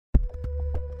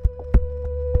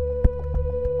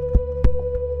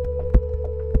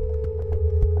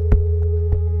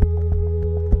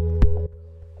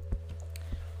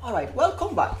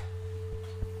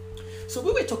So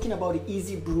we were talking about the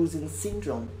easy bruising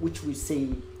syndrome, which we say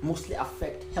mostly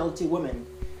affect healthy women.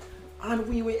 And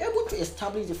we were able to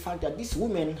establish the fact that these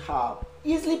women are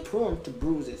easily prone to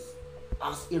bruises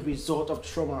as a result of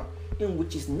trauma in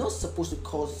which is not supposed to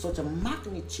cause such a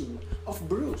magnitude of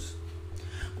bruise.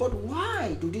 But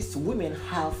why do these women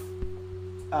have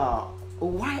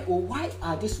why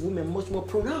are these women much more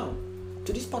prone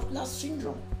to this particular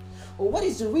syndrome? Or what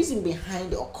is the reason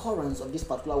behind the occurrence of this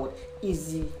particular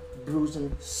easy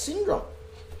bruising syndrome?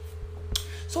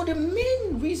 So the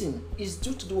main reason is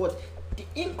due to the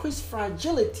increased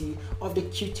fragility of the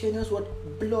cutaneous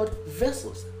blood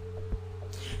vessels.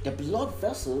 The blood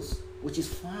vessels which is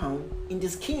found in the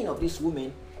skin of this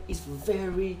woman is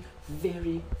very,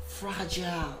 very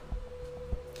fragile.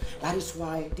 That is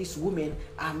why these women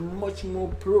are much more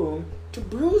prone to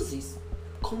bruises,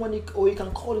 commonly, or you can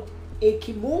call it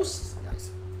hemostasis, guys.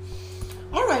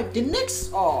 Alright, the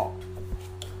next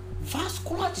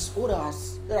vascular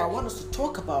disorders that I want us to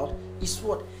talk about is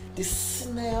the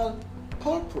senile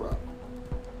purpura.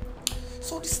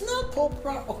 So the senile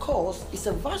purpura occurs is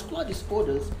a vascular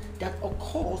disorder that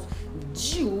occurs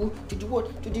due to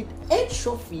the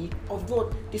atrophy of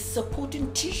the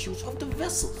supporting tissues of the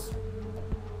vessels.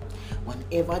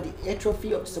 Whenever the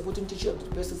atrophy of the supporting tissue of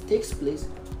the vessels takes place,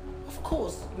 of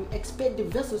course you expect the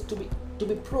vessels to be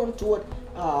prone to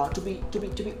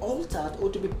to be altered, or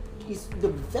the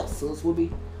vessels will be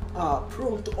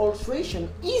prone to alteration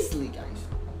easily, guys.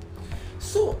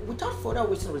 So without further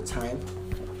wasting of time,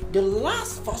 the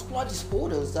last vascular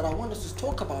disorders that I want us to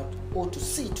talk about or to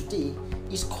see today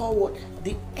is called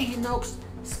the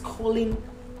Enoch-Sculling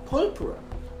purpura.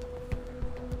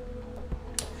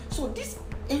 So this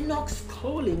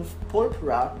Enoch-Sculling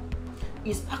purpura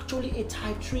is actually a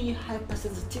type 3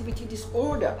 hypersensitivity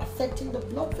disorder affecting the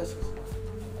blood vessels.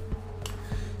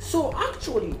 So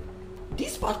actually,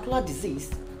 this particular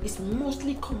disease is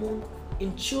mostly common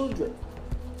in children.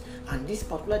 And this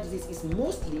particular disease is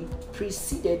mostly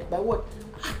preceded by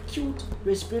acute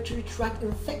respiratory tract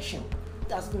infection.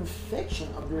 That's infection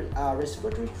of the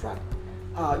respiratory tract.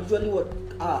 Usually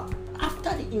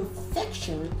after the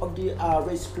infection of the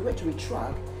respiratory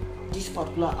tract, this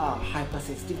particular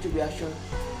hypersensitivity reaction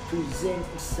presents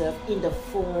itself in the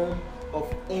form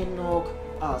of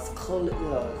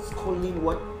Enoch-Sculling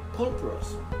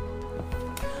purpuras.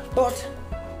 But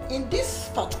in these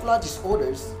particular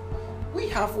disorders, we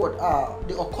have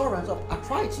the occurrence of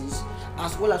arthritis,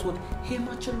 as well as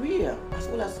hematuria, as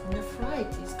well as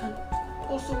nephritis can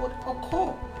also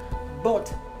occur.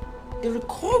 But the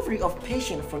recovery of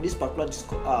patients from this particular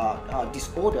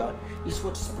disorder is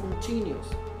spontaneous.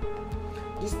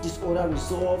 This disorder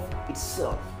resolves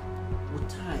itself with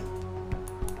time.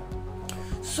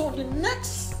 So the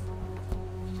next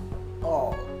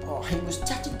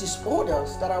hemostatic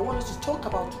disorders that I want us to talk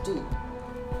about today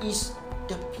is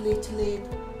the platelet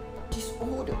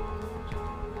disorder.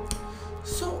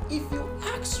 So if you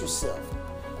ask yourself,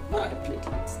 what are the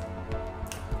platelets?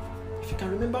 If you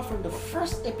can remember from the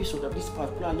first episode of this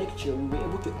particular lecture, we were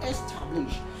able to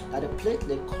establish that the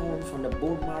platelet come from the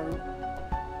bone marrow.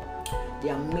 They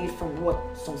are made from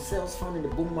some cells found in the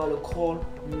bone marrow called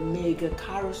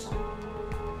megakaryocytes.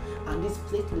 And this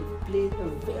platelet plays a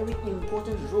very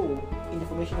important role in the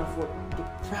formation of the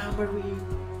primary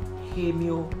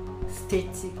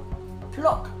hemeostatic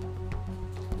plaque,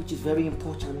 which is very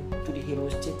important to the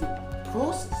hemostatic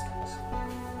process.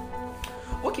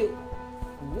 Okay,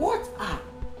 what are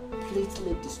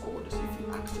platelet disorders, if you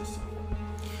ask yourself?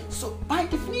 So by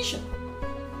definition,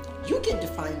 you can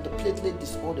define the platelet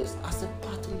disorders as a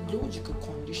pathological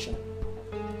condition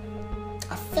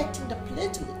affecting the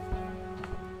platelet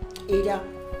either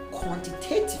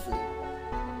quantitatively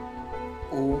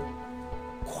or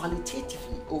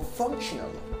qualitatively or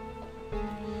functionally.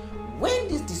 When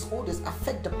these disorders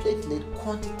affect the platelet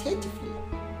quantitatively,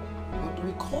 what do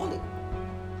we call it?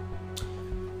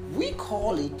 We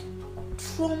call it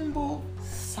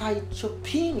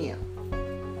thrombocytopenia.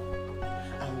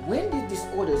 And when these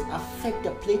disorders affect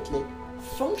the platelet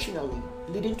functionally,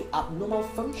 leading to abnormal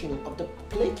functioning of the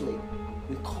platelet,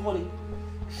 we call it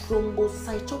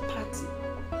thrombocytopathy.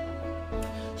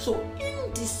 So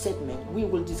in this segment, we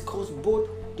will discuss both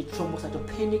the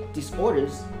thrombocytopenic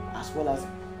disorders as well as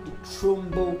the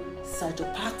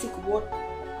thrombocytopathic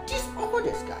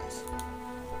disorders, guys.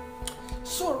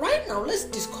 So right now, let's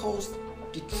discuss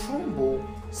the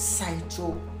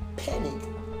thrombocytopenic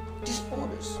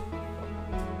disorders.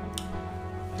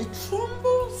 The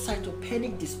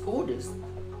thrombocytopenic disorders,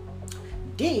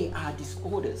 they are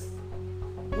disorders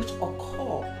which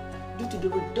occur due to the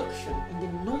reduction in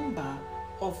the number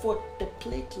of the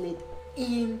platelet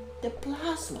in the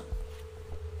plasma.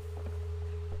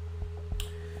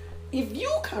 If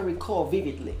you can recall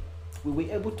vividly, we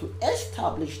were able to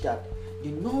establish that the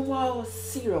normal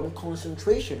serum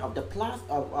concentration of the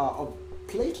of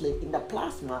platelet in the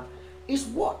plasma is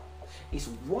what? Is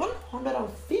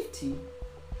 150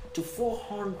 to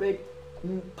 400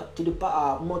 to the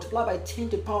multiplied by 10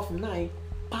 to the power of 9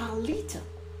 per liter.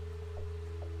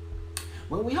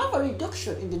 When we have a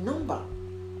reduction in the number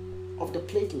of the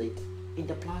platelet in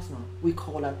the plasma, we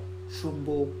call that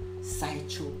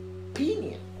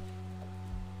thrombocytopenia.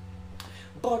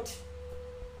 But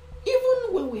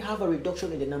even when we have a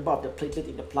reduction in the number of the platelet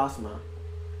in the plasma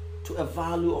to a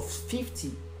value of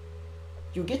 50,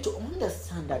 you get to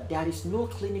understand that there is no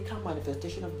clinical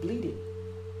manifestation of bleeding.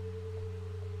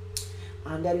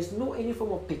 And there is no any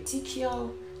form of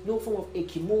petechial, no form of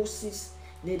ecchymosis,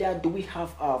 neither do we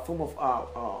have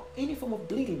any form of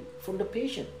bleeding from the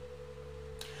patient.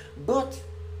 But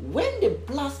when the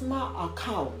plasma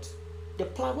count,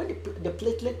 when the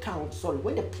platelet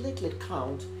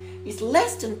count is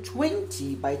less than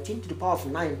 20 by 10 to the power of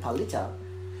 9 per liter,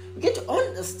 you get to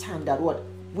understand that what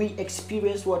we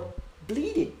experience what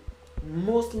bleeding,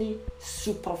 mostly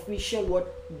superficial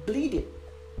what bleeding,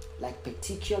 like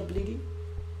petechial bleeding,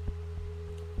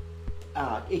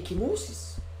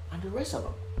 ecchymosis, and the rest of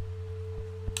them.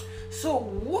 So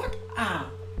what are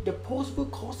the possible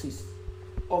causes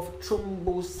of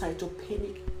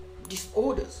thrombocytopenic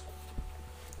disorders?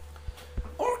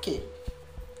 Okay,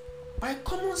 by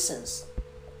common sense,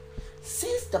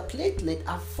 since the platelets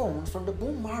are formed from the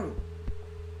bone marrow,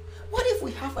 what if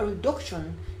we have a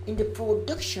reduction in the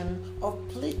production of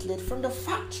platelet from the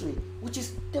factory, which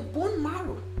is the bone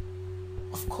marrow?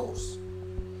 Of course,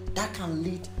 that can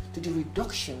lead to the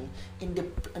reduction in the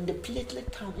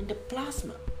platelet count in the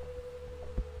plasma.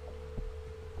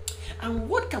 And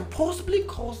what can possibly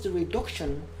cause the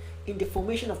reduction in the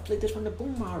formation of platelets from the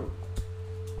bone marrow?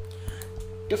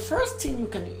 The first thing you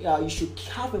should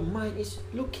have in mind is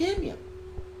leukemia.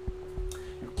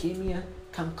 Leukemia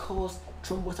can cause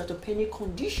thrombocytopenic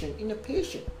condition in a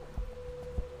patient,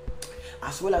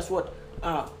 as well as what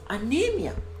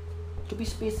anemia. To be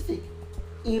specific,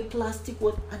 aplastic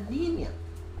anemia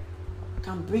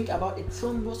can bring about a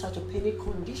thrombocytopenic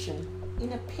condition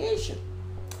in a patient.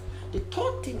 The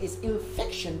third thing is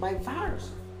infection by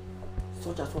virus,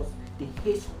 such as what the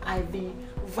HIV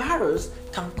virus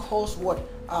can cause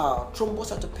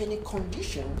thrombocytopenic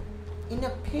condition in a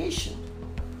patient.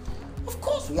 Of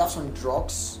course, we have some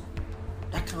drugs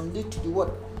that can lead to a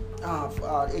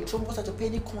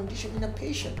thrombocytopenic condition in a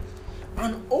patient,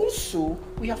 and also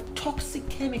we have toxic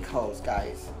chemicals,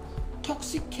 guys.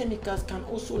 Toxic chemicals can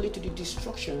also lead to the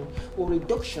destruction or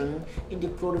reduction in the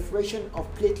proliferation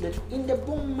of platelets in the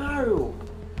bone marrow.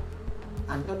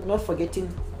 And not forgetting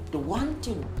the one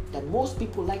thing that most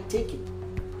people like taking,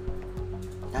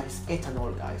 that is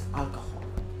ethanol, guys, alcohol.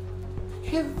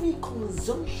 Heavy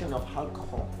consumption of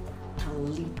alcohol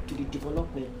can lead to the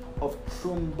development of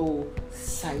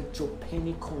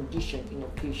thrombocytopenic condition in a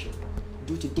patient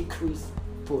due to decreased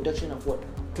production of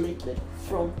platelet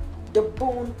from the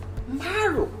bone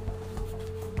marrow.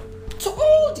 So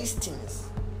all these things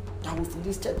that we've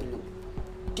listed below,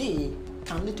 they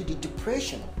can lead to the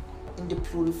depression in the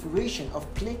proliferation of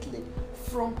platelet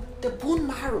from the bone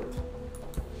marrow.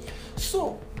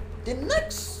 So the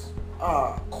next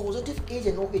causative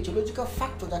agent or etiological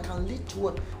factor that can lead to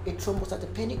a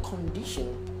thrombocytopenic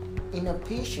condition in a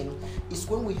patient is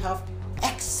when we have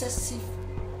excessive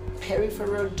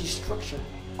peripheral destruction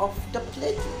of the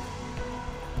platelet.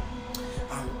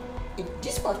 In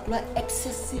this particular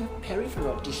excessive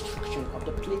peripheral destruction of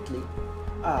the platelet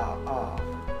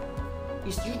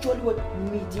is usually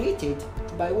mediated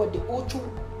by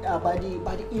by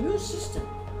the immune system.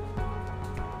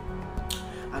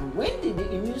 And when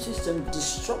the immune system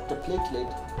disrupts the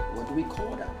platelet, what do we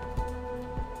call that?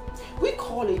 We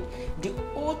call it the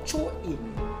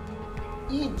autoimmune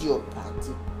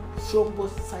idiopathic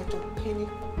thrombocytopenic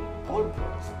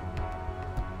purpura.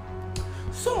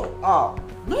 So,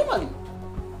 normally,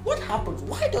 what happens?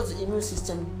 Why does the immune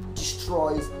system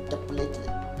destroy the platelet?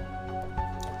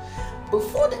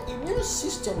 Before the immune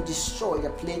system destroys the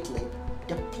platelet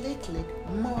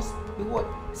must be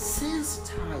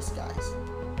sensitized, guys.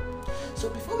 So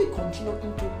before we continue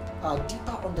into a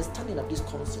deeper understanding of this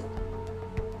concept,